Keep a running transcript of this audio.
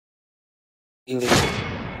Feed a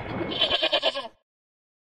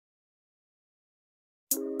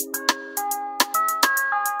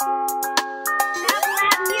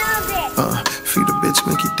bitch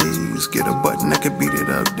Mickey D's, get a butt naked, beat it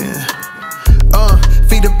up then.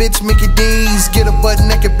 Feed a bitch Mickey D's, get a butt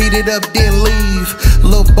naked, beat it up then leave.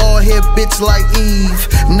 Little bald head bitch like Eve.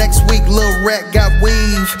 Next week little rat got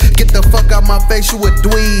weave. Get the fuck out my face, you a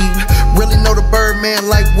dweeb. Really know the Birdman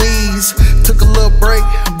like Weeze. Took a little break,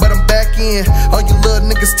 but I'm back in. All you little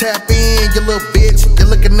niggas tap in, you little bitch. You're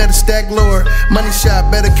looking at a Stacklordz. Money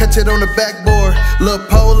shot, better catch it on the backboard. Little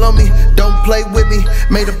pole on me, don't play with me.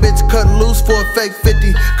 Made a bitch cut loose for a fake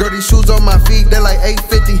 50. Girl, these shoes on my feet, they're like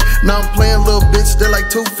 850. Now I'm playing little bitch, they're like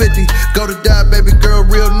 250. Go to die, baby girl,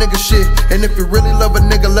 real nigga shit. And if you really love a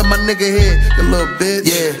nigga, let my nigga hit. You little bitch.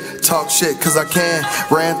 Yeah, talk shit cause I can.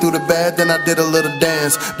 Ran through the bed, then I did a little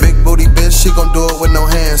dance. Big booty bitch, she gon' do it with no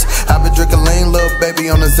hands. I been drinking lean, little baby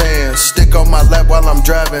on the Zans. Stick on my lap while I'm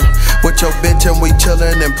driving. With your bitch and we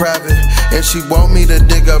chillin' in private. And she want me to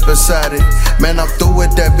dig up inside it. Man, I'm through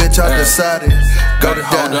with that bitch, I decided. Go to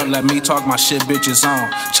hold up, let me talk my shit, bitches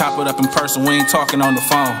on. Chop it up in person, we ain't talking on the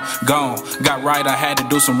phone. Gone, got right, I had to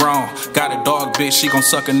do some wrong. Got a dog bitch, she gon'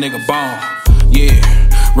 suck a nigga bone. Yeah,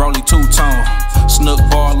 Rolly two-tone. Snook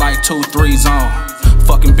ball like 2-3s on.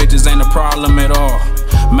 Fucking bitches ain't a problem at all.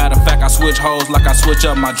 Matter of fact, I switch hoes like I switch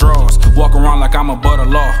up my drawers. Walk around like I'm above the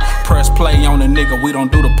law. Press play on a nigga, we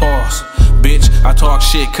don't do the pause. Bitch, I talk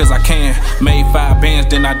shit cause I can. Made 5 bands,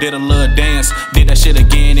 then I did a little dance. Did that shit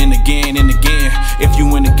again and again and again. If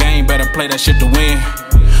you in the game, better play that shit to win.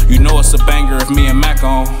 You know it's a banger if me and Mackk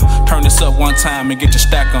on. Turn this up one time and get your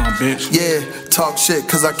stack on, bitch. Yeah, talk shit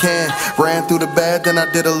cause I can. Ran through the bed, then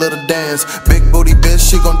I did a little dance. Big booty bitch,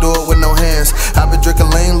 she gon' do it with no hands. I been drinking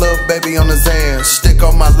lean, little baby on the Zans. Stick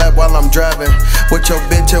on my lap while I'm driving. With your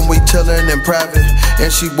bitch and we chillin' in private.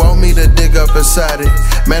 And she want me to dig up inside it.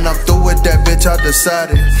 Man, I'm through with that bitch, I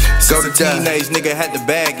decided. Go to die. Teenage nigga had the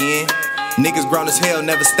bag in. Niggas grown as hell,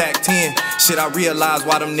 never stacked 10. Shit, I realized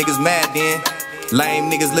why them niggas mad then.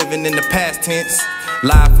 Lame niggas living in the past tense.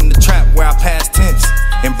 Live from the trap where I pass tense.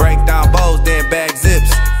 And break down bowls, then bag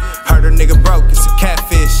zips. Heard a nigga broke, it's a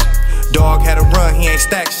catfish. Dog had a run, he ain't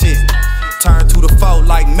stack shit. Turn to the foe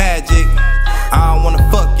like magic. I don't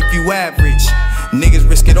wanna fuck if you average. Niggas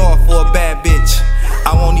risk it all for a bad bitch.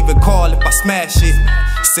 I won't even call if I smash it.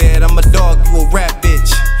 Said I'm a dog, you a rap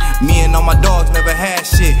bitch. Me and all my dogs never had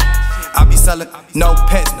shit. I be selling no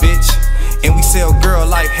pets, bitch. And we sell girl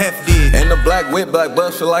like Hef did. And the black whip, black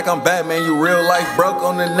bus, feel like I'm Batman. You real life broke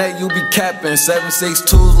on the net, you be capping.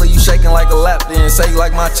 7.62s, leave you shaking like a lap then. Say you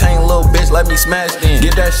like my chain, little bitch, let me smash then.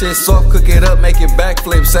 Get that shit soft, cook it up, make it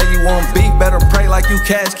backflip. Say you want beef, better pray like you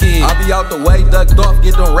Cash Kid. I be out the way, ducked off,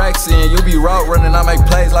 get them racks in. You be route running, I make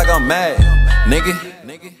plays like I'm mad. Nigga.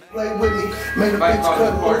 Play with me, made a bitch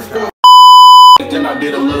cut loose. Then I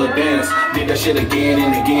did a little dance. Did that shit again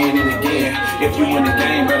and again and again. If you in the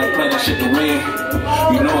game, better play that shit to win.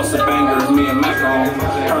 You know it's a banger if me and Mackk on.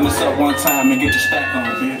 Turn this up one time and get your stack on,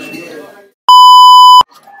 bitch.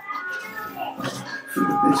 Feed a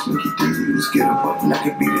bitch Mickey D's, get a butt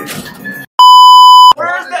naked, beat it up.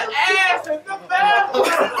 Where's the ass in the bathroom?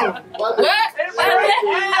 What? Where's the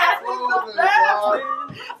ass in the bathroom?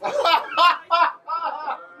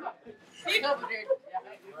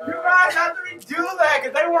 You guys have to redo that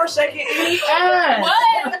because they weren't shaking any ass. What?